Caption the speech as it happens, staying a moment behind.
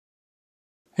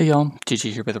Hey y'all,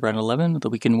 GG here with round 11 of the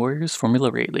Weekend Warriors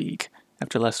Formula Rate League.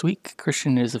 After last week,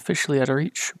 Christian is officially out of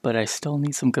reach, but I still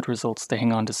need some good results to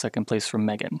hang on to second place from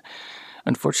Megan.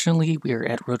 Unfortunately, we are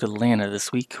at Road Atlanta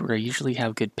this week, where I usually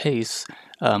have good pace,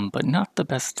 but not the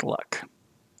best luck.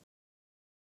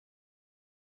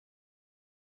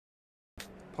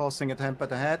 Passing attempt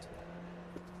at ahead.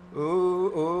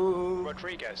 Ooh.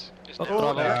 Rodriguez is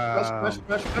Oh, now. crash.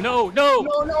 No!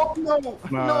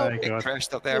 No. It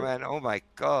crashed up there, man. Oh my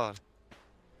god.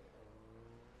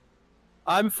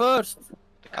 I'm first.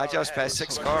 I just passed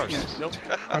 6 cars. Nope.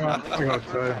 We've had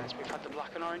the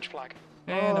black and orange flag.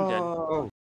 And I'm dead. Oh.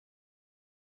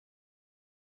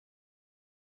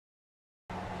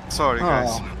 Sorry,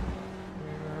 guys.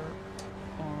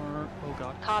 Oh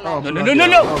god. Oh,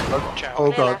 No! Watch out.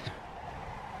 Oh god.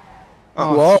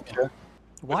 Oh, Whoa.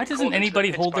 Why doesn't According to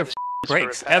anybody the hold their Pittsburgh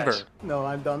brakes, for ever? repairs. No,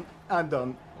 I'm done.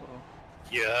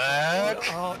 Yeah.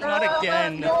 Oh, not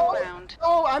again. No,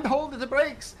 I'm holding the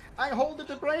brakes.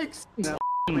 No.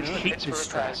 I hate It's for this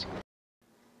track. repairs.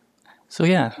 So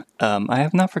yeah, I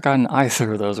have not forgotten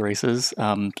either of those races.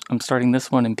 I'm starting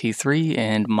this one in P3,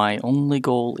 and my only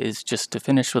goal is just to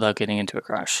finish without getting into a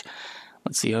crash.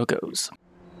 Let's see how it goes.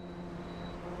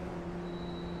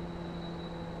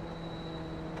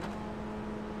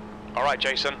 All right,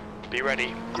 Jason, be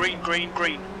ready. Green.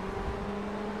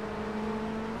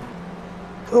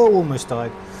 Oh, almost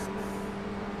died.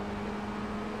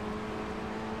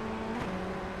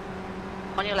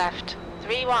 On your left.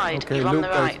 3 wide. Okay, You're on the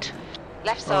Lucas. right.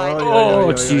 Left side. Oh,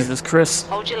 yeah. Jesus, Chris.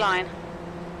 Hold your line.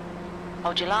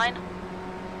 Hold your line.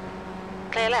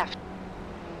 Clear left.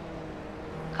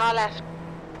 Car left.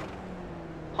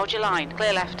 Hold your line.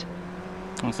 Clear left.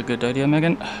 That's a good idea,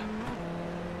 Megan.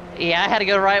 Yeah, I had to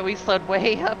go right. We slowed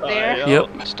way up there.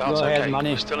 Yep. Start's Go ahead, okay.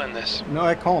 Manny. We're still in this. No,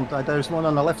 I can't. There's one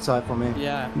on the left side for me.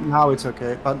 Yeah. Now it's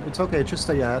okay, but it's okay. Just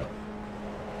stay ahead.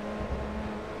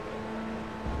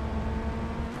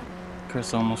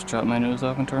 Chris almost dropped my nose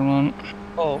off in turn 1.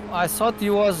 Oh, I thought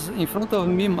you was in front of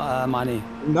me, Manny.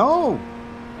 No,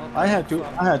 I had to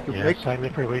brake. same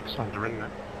every week, Thunder, isn't it?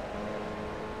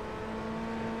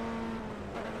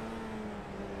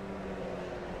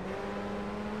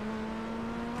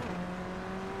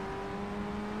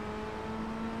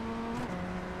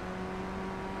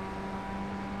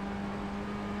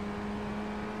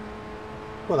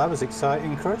 Well, that was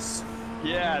exciting, Chris.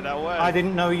 Yeah, that was. I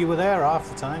didn't know you were there half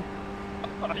the time.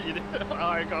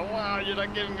 I go, wow, you're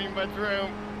not giving me much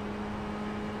room.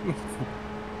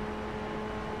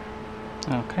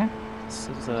 Okay, this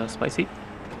is spicy.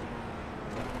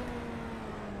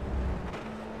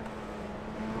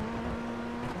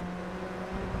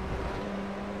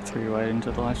 Three wide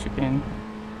into the last chicane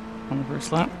on the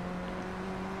first lap.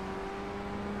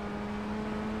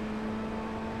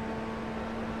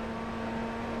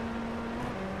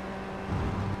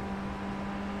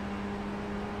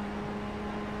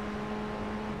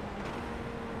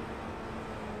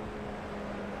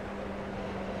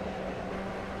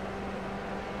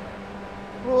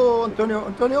 Oh,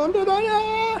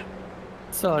 Antonio!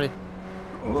 Sorry.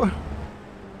 Oh.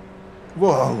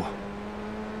 Whoa!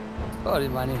 Sorry,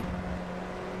 Manny.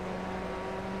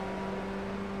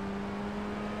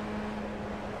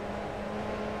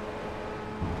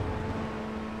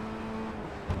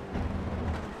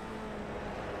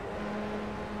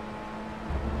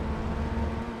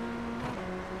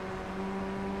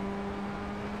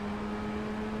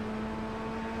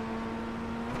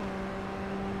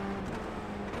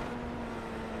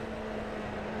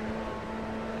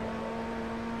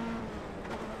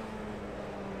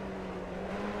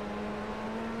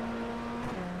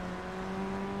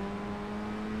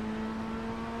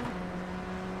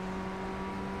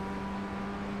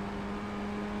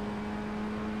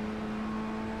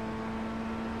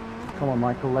 Come on,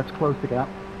 Michael. Let's close the gap.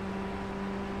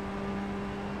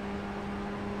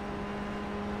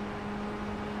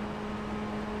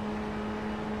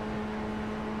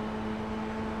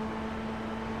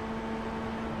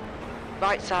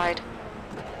 Right side.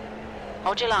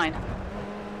 Hold your line.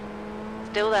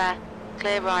 Still there.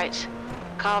 Clear right.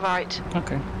 Car right.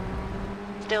 Okay.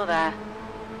 Still there.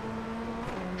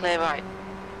 Clear right.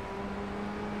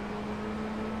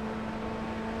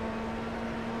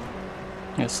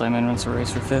 Yeah, Simon runs the race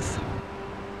for 5th.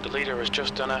 The leader has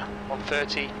just done a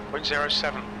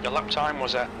 1:30.07. Your lap time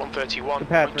was at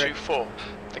 1:31.24.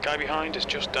 The guy behind has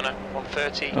just done a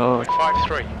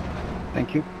 1:30.53.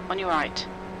 Thank you. On your right.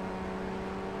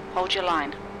 Hold your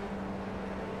line.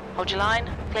 Hold your line.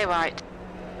 Clear right.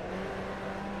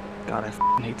 God, I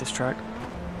f***ing hate this track.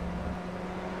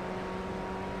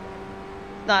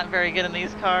 Not very good in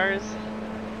these cars.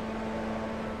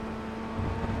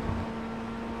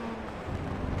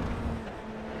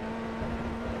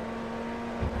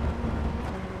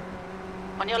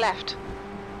 On your left.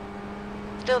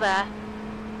 Still there.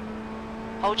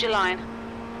 Hold your line.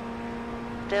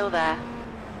 Still there.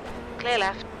 Clear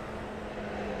left.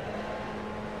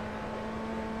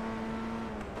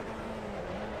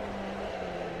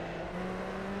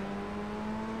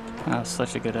 That's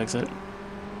such a good exit.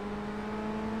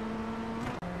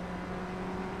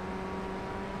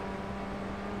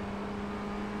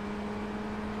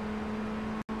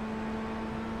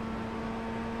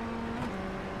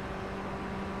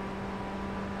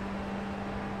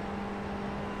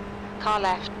 Car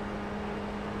left.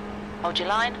 Hold your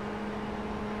line.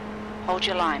 Hold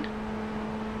your line.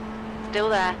 Still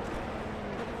there.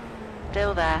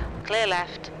 Still there. Clear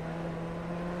left.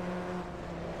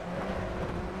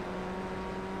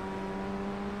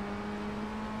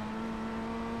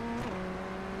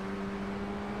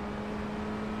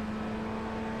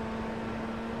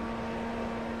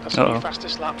 That's the new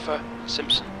fastest lap for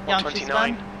Simpson,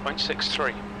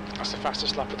 129.63. That's the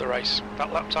fastest lap of the race.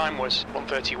 That lap time was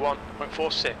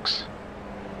 131.46.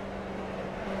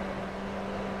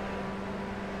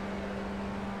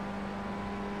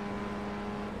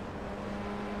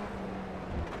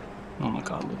 Oh my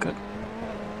god, look at.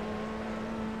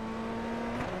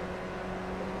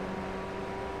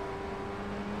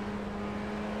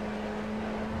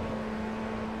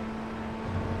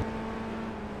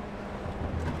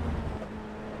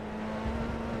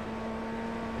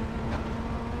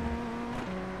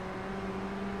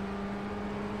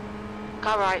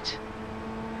 Car right.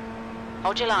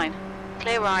 Hold your line.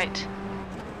 Clear right.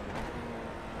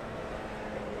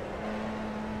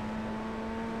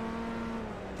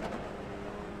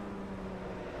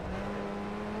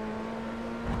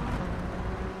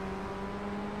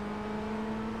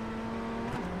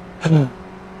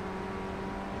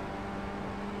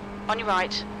 On your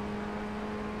right.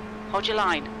 Hold your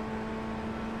line.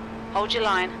 Hold your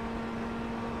line.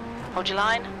 Hold your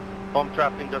line. Bump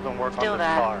trapping doesn't work Still on this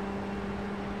there. car.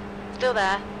 Still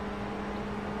there.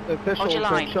 The officials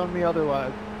have shown me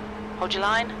otherwise. Hold your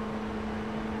line.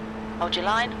 Hold your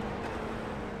line.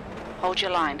 Hold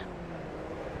your line.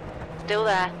 Still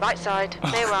there. Right side.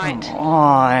 Clear right. Come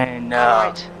on. Clear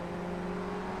right.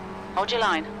 Hold your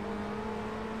line.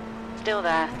 Still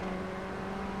there.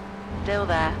 Still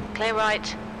there. Clear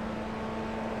right.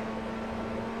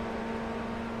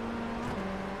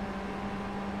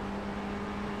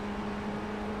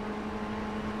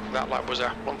 That lap was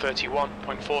a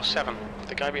 131.47.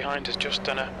 The guy behind has just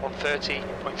done a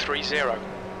 130.30.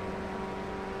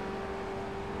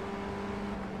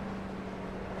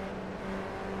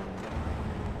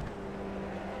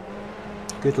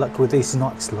 Good luck with these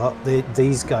next lot.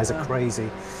 These guys are crazy.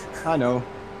 I know.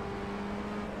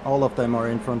 All of them are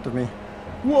in front of me.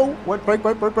 Whoa! Wait, break!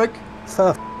 For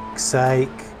f***'s sake.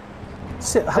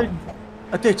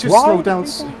 They just slow down.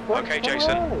 Okay,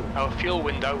 Jason, our fuel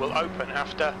window will open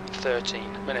after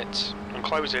 13 minutes and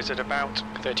closes at about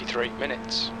 33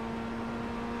 minutes.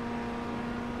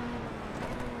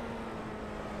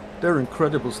 They're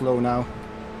incredibly slow now.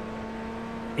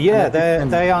 Yeah,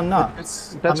 they are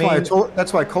nuts. That's why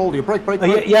I called you. Break!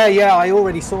 Yeah. I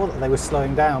already saw that they were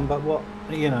slowing down, but what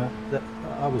that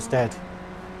I was dead.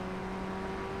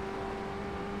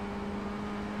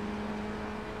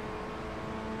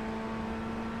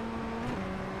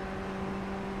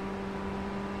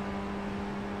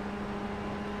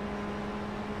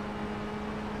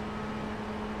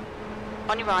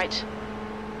 On your right.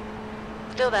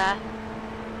 Still there.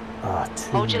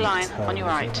 Hold your line. On your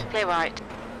right. Clear right.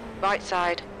 Right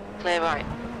side. Clear right.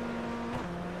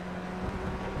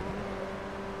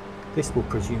 This will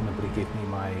presumably give me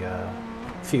my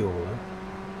fuel.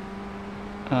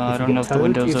 I don't know if the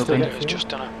window's open. It's just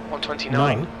done a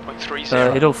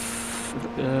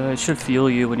 129.30. It should fuel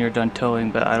you when you're done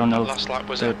towing, but I don't know last lap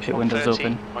was if the pit window's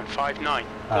open. 130.59.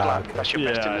 Good lap. That's your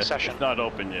best in the session. It's not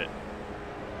open yet.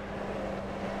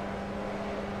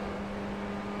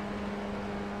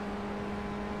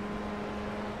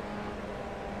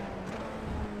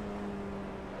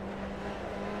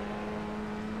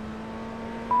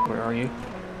 Where are you?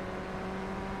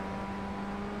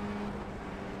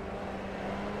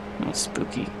 Oh,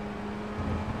 spooky.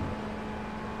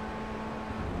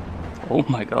 Oh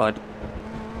my god.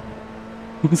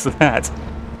 Who's that?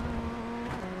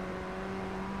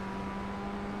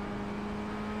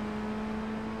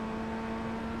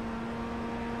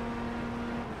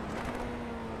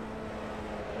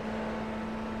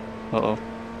 Uh-oh.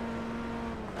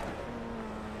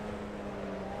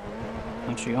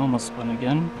 And she almost spun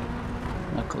again.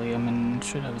 Luckily I'm in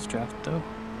Shithouse draft though.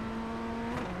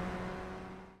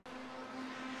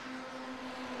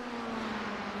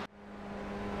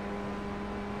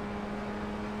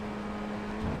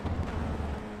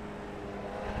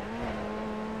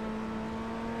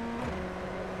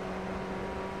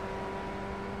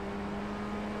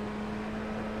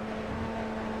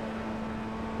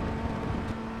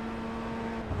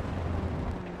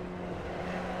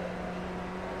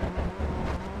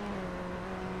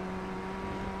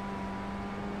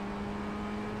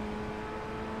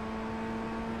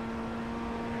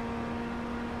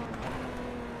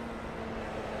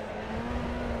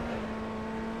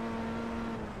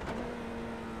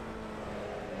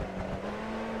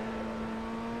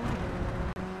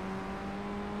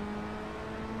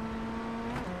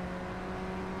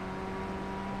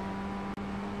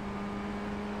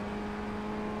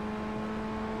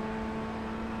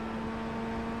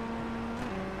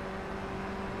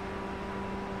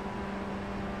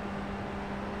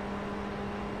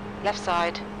 Left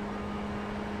side.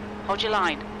 Hold your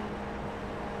line.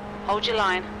 Hold your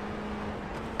line.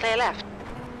 Clear left.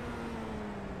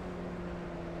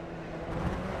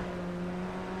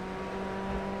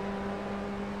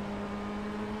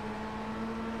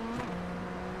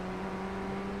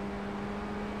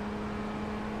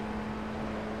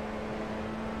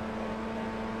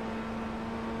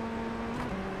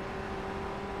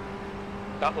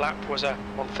 That lap was a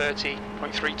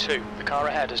 130.32. The car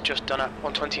ahead has just done a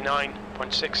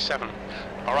 129.67.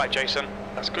 Alright Jason,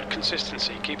 that's good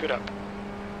consistency, keep it up.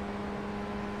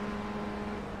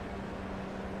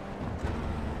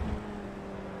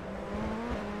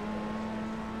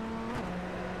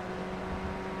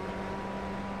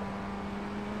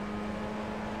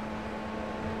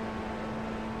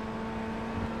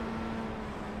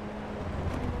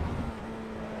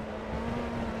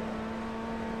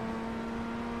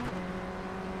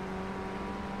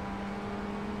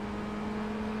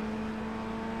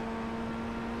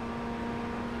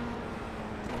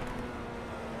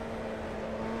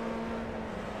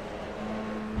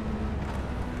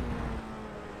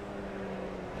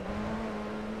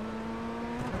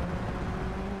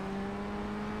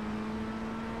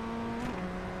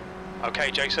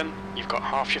 Okay Jason, you've got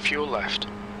half your fuel left.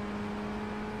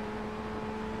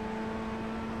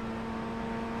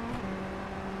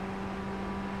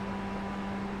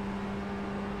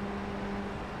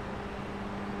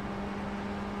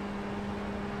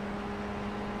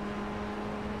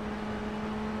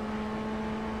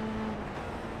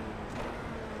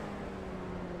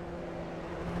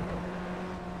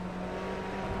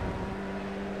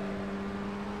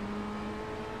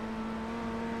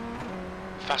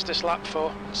 Fastest lap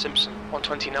for Simpson,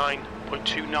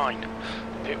 129.29.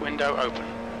 Pit window open.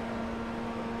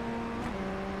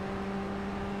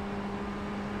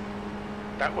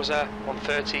 That was a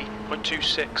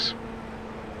 130.26.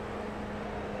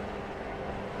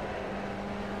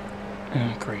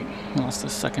 Great. Lost the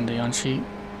second day on sheet.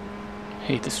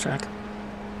 Hate this track.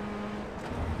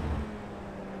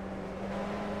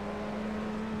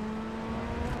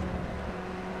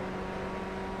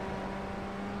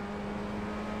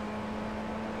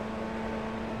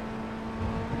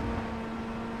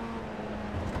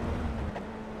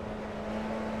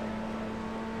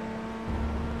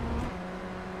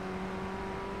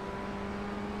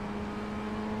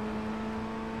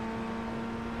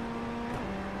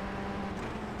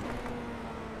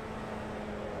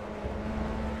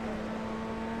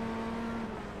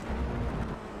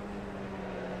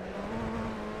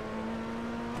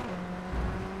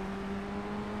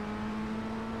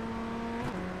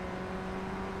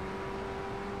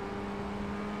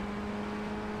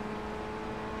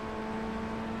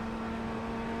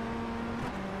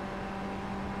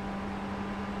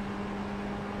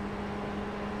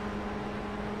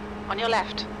 On your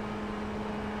left.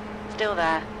 Still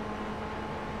there.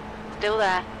 Still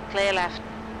there. Clear left.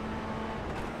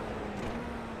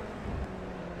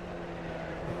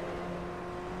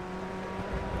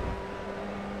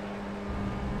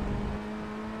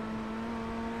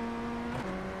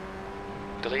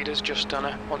 The leader's just done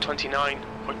a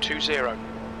 129.20.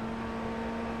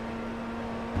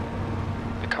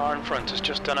 The car in front has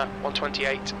just done a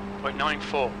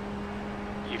 128.94.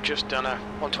 You've just done a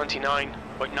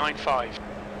 129.95.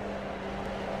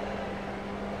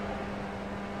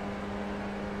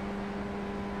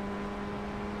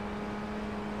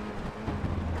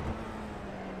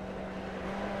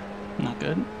 Not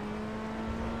good.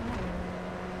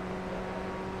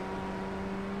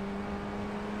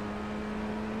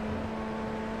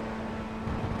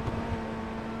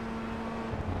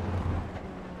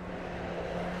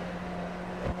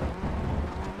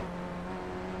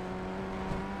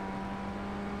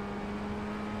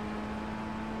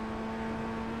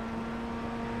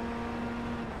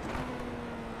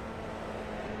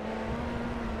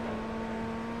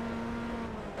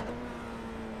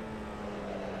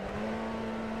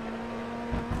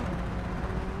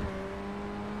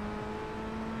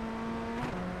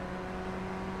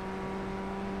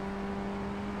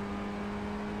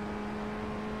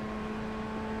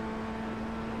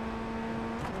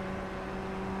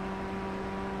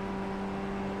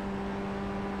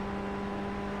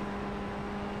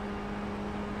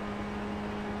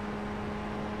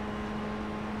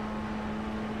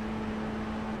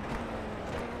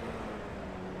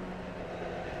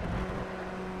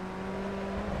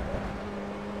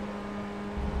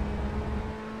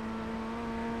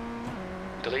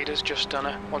 The leader's just done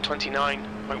a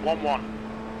 129.11.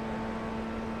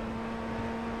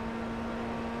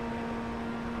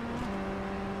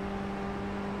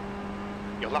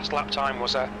 Your last lap time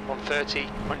was a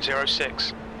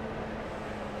 130.06.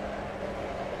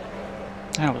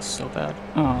 That was so bad.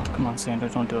 Oh, come on, Sander,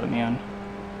 don't do it, man.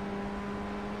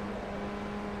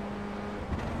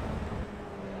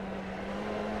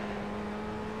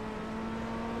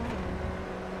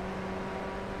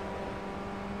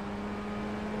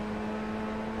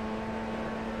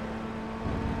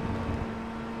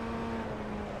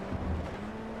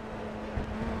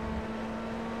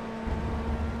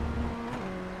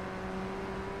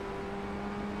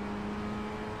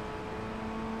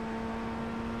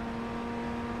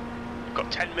 Got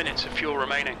 10 minutes of fuel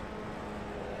remaining.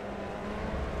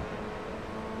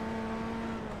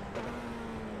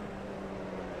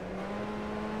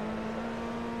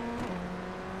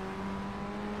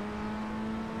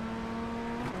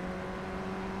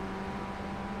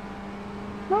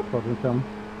 No problem, Tom.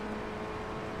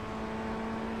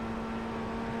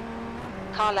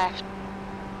 Car left.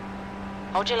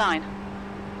 Hold your line.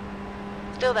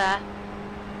 Still there.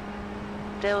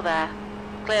 Still there.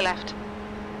 Clear left.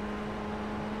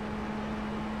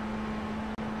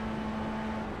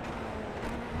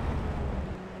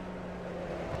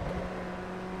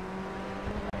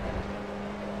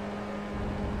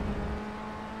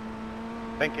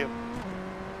 Thank you.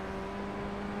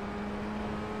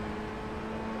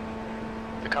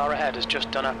 The car ahead has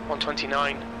just done a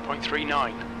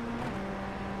 129.39.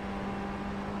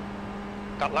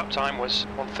 That lap time was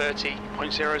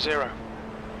 130.00.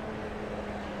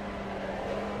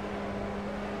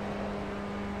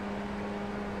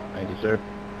 Thank you, sir.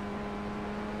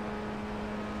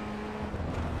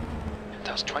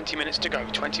 That's 20 minutes to go,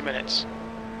 20 minutes.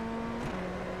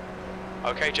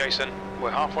 Okay, Jason, we're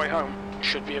halfway home.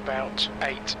 Should be about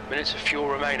 8 minutes of fuel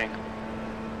remaining.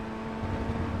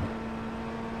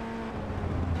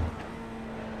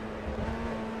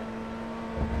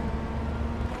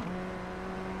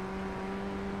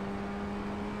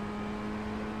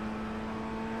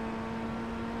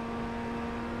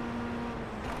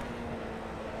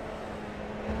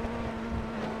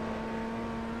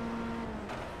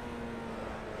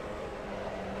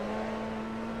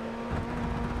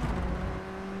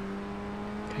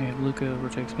 Okay, Luca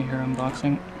overtakes me here on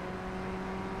boxing.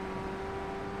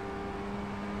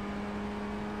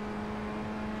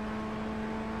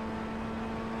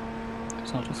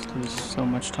 So I'll just lose so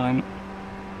much time.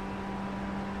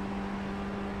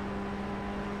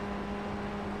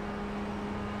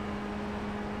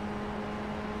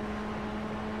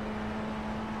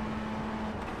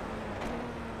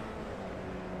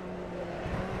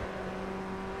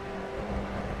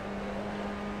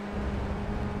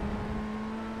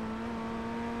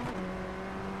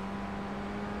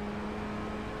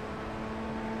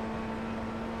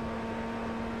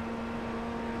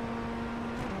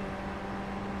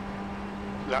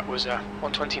 That was a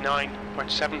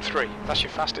 129.73. That's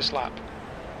your fastest lap.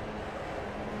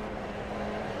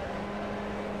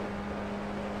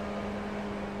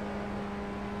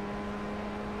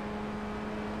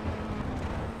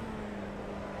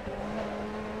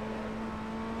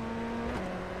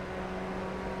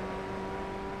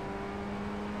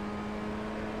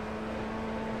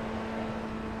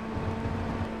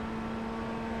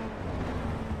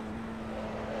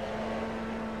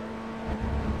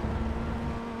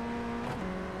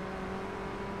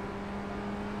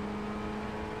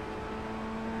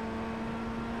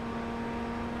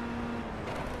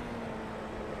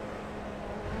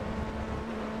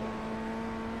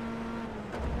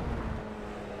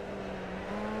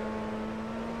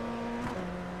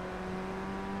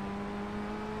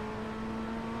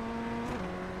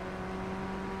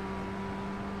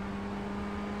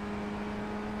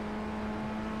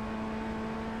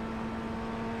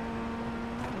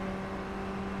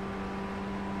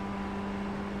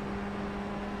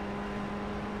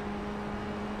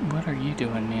 What are you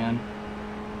doing, man?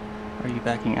 Are you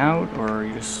backing out, or are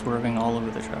you just swerving all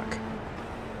over the track?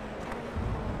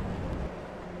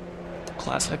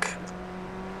 Classic.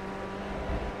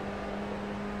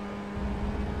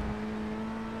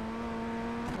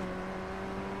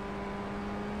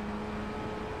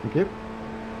 Thank you.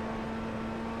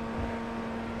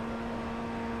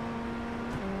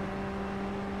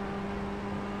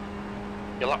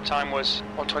 Your lap time was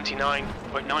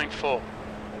 129.94.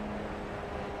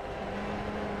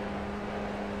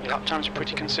 Your lap times are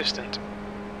pretty consistent.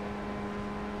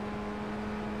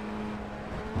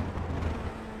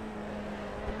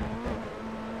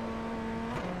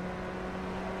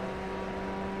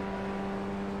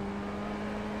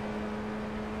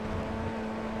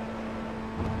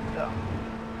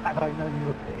 Had I known you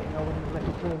were pitting, I wouldn't have let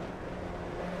you through.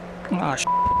 Ah,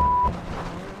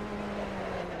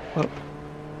 Whoa.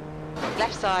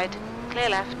 Left side. Clear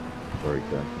left. Sorry,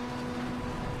 sir.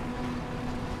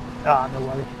 Ah, no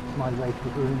worries. My race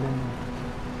was ruined anyway.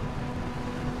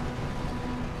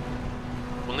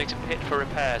 We'll need to pit for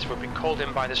repairs. We've been called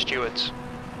in by the stewards.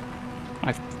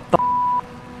 I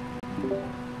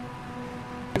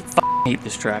hate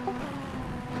this track.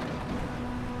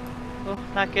 Oh,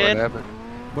 not good. What happened?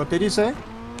 What did he say?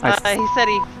 He said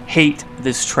he... Hate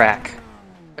this track.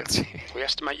 We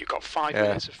estimate you've got 5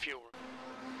 minutes of fuel.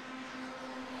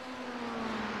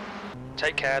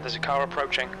 Take care, there's a car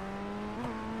approaching.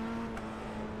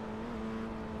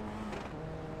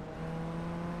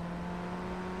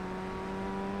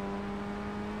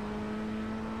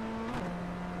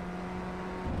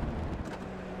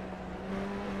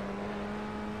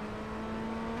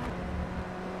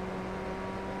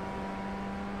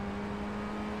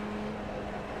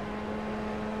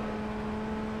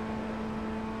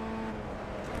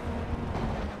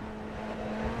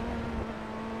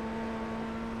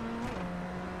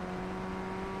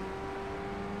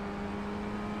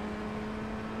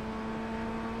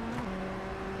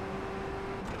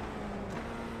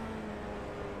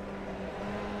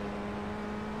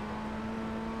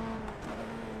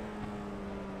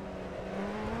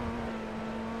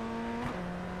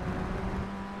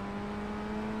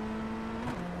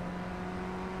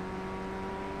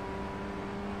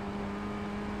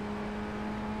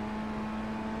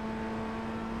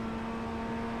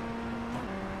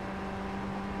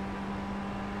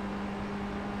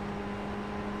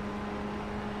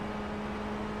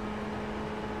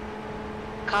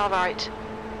 Car right.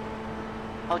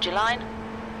 Hold your line.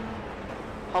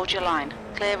 Hold your line.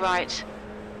 Clear right.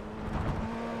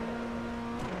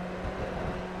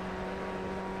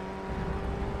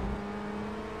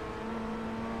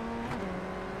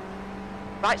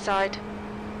 Right side.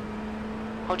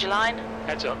 Hold your line.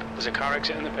 Heads up, there's a car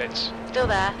exit in the pits. Still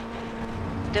there.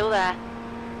 Still there.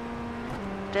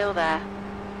 Still there.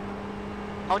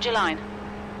 Hold your line.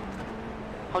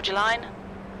 Hold your line.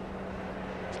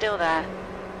 Still there.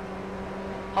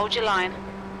 Hold your line.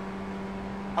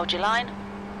 Hold your line.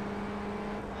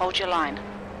 Hold your line.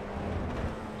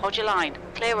 Hold your line.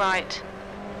 Clear right.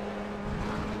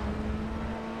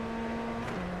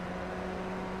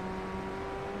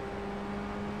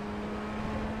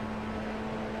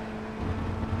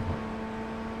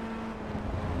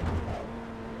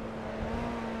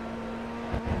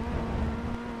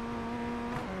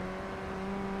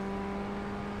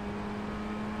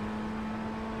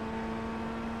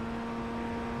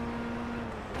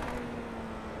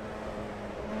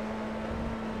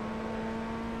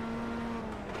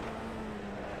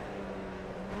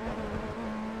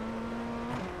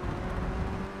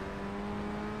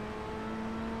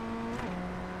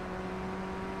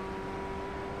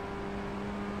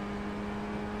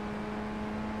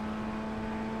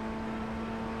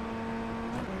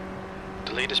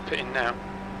 The leader's pitting now.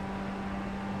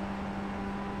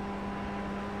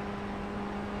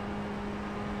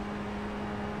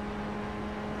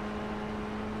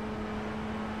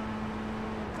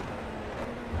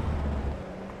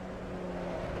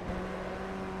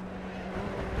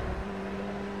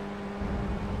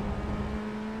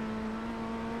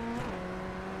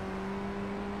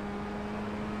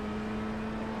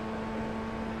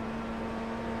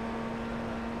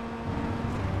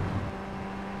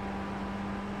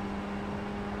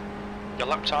 Your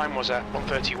lap time was at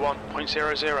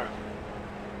 1:31.00.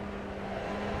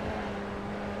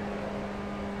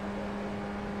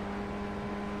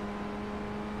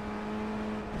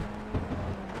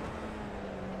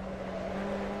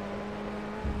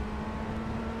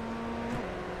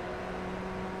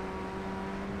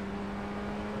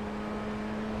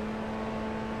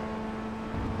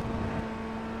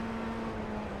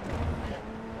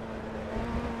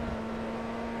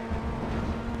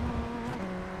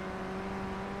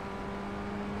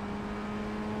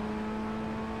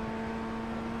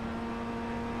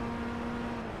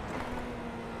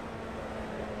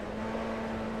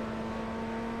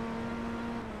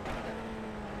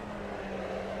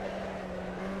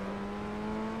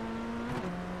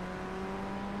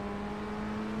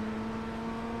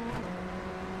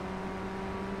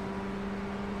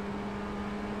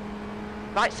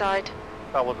 Right side.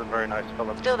 That wasn't very nice,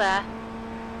 Philip. Still there.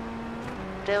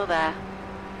 Still there.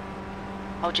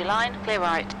 Hold your line. Clear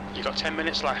right. You've got 10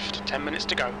 minutes left. 10 minutes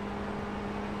to go.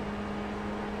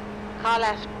 Car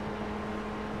left.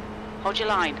 Hold your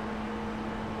line.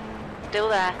 Still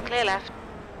there. Clear left.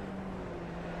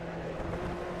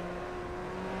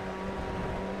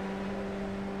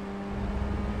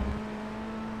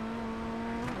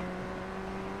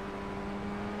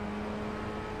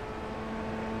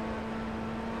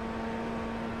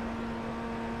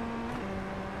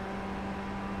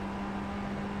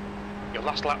 Your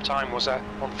last lap time was at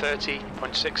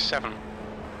 1:30.67.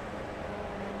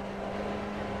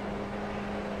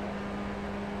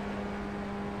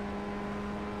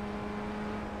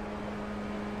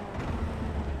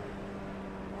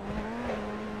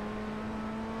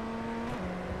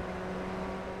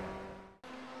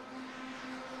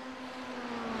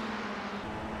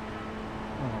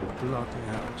 Bloody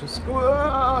hell, just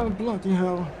bloody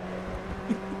hell.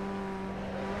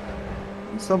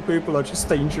 Some people are just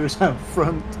dangerous out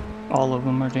front. All of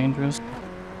them are dangerous.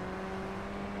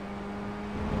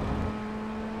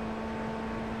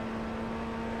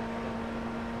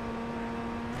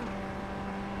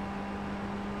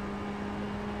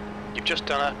 You've just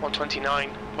done a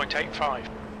 1:29.85.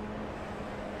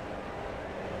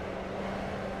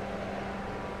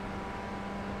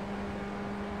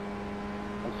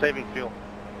 I'm saving fuel.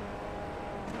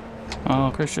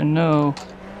 Oh, Christian, no.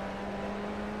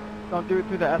 Don't do it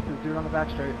through the S's, do it on the back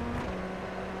straight.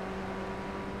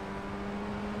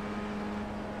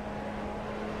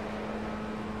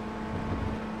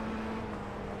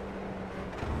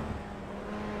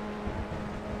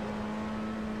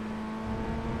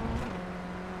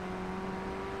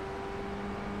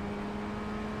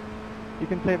 You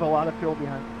can save a lot of fuel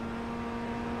behind.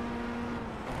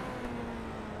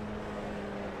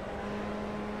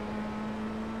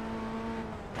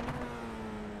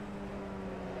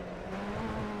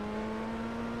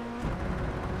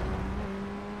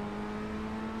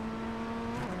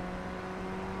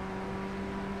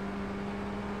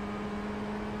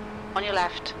 On your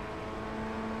left.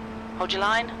 Hold your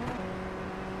line.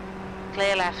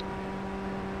 Clear left.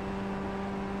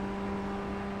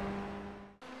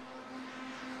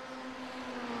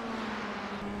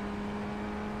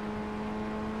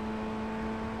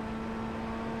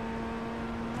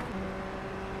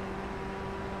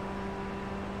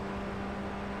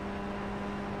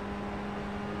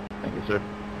 Thank you, sir.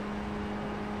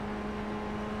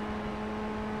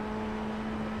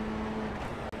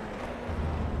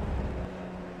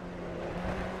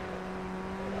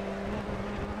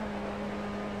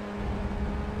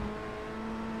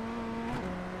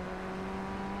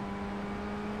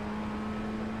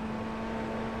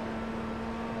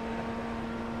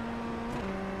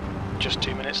 Just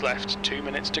 2 minutes left, 2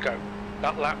 minutes to go.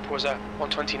 That lap was at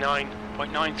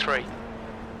 1:29.93.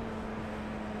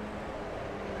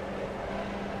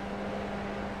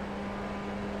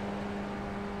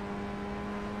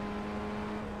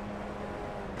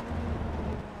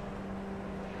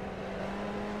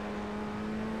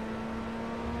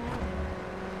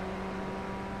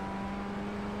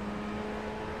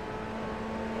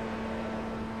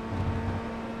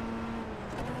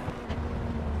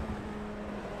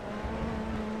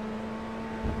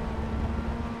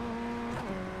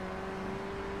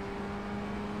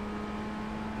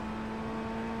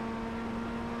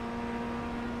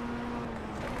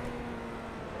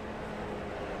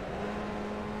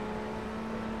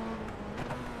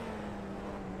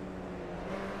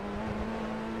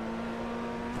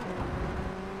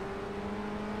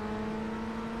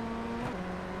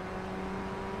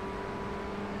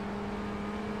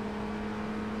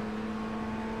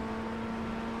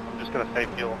 Just gonna save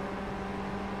fuel.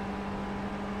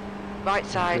 Right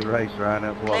side. Good race, Ryan.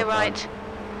 That was a lot Clear of fun. right.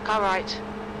 Car right.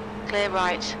 Clear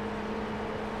right.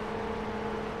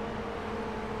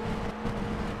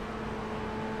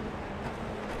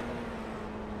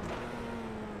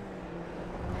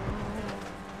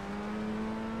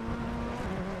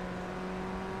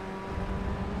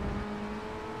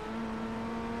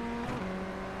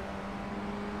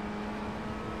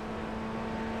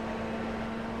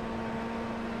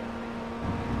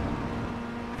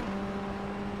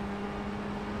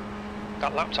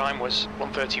 That lap time was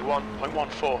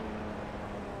 1:31.14.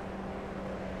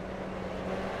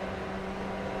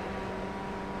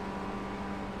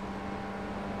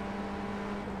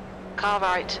 Car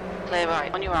right. Clear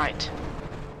right. On your right.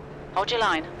 Hold your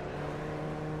line.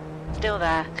 Still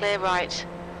there. Clear right.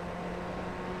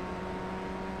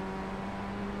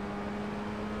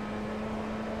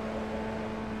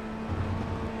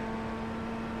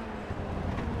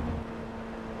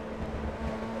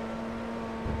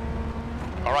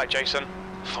 All right, Jason.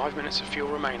 5 minutes of fuel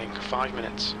remaining. 5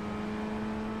 minutes.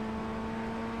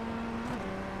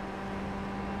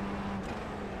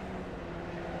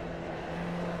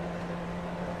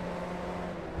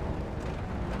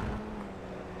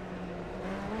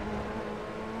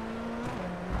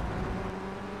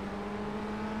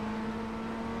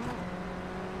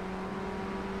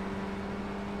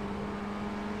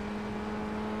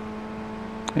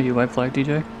 Are you white flag,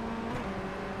 DJ?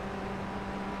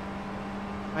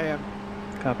 I am.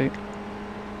 Copy.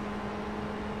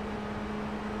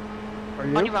 Are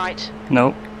you? On your right.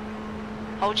 Nope.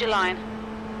 Hold your line.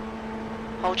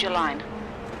 Hold your line.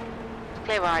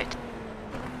 Clear right.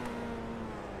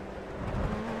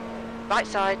 Right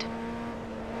side.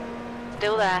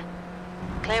 Still there.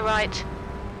 Clear right.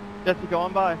 Jesse, go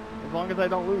on by, as long as I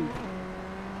don't lose.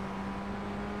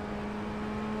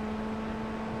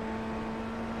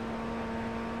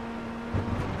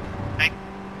 Hey.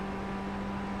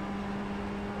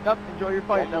 Yep, enjoy your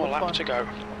fight. One That more was lap fun. to go.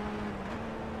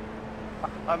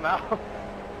 I'm out.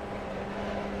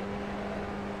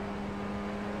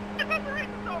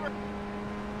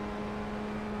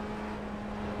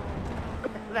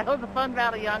 That was a fun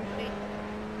battle, Youngsy.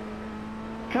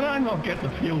 Can I not get the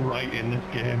feel right in this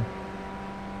game?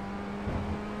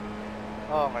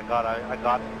 Oh my god, I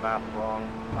got the math wrong.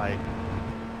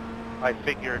 I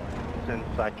figured since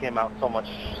I came out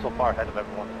so far ahead of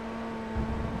everyone.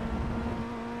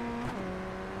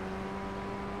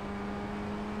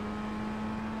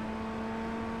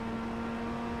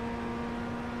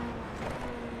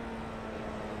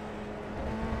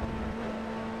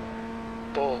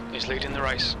 Ball is leading the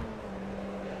race.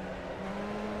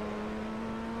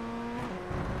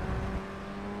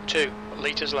 Two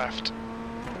litres left.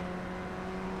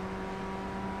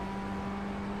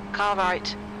 Car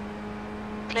right.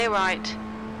 Clear right.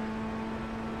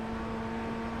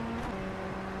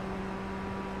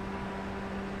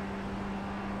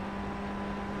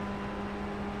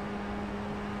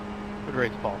 Good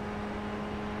race, Paul.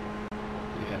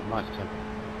 Yeah, nice tempo.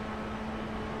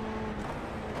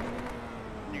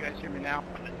 You guys hear me now?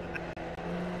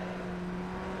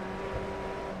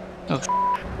 Oh,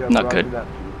 Yeah, not roger good. that.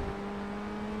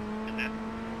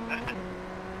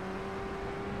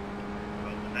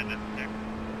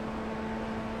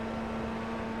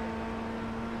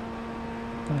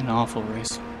 An awful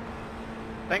race.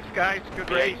 Thanks guys, good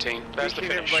race. P18, there's the Appreciate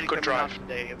finish. everybody Good coming out drive.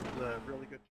 today. It was really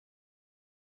good.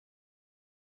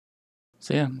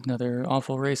 So yeah, another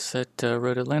awful race at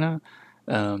Road Atlanta.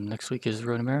 Next week is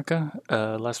Road America,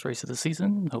 last race of the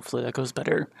season. Hopefully that goes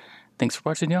better. Thanks for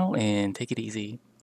watching, y'all, and take it easy.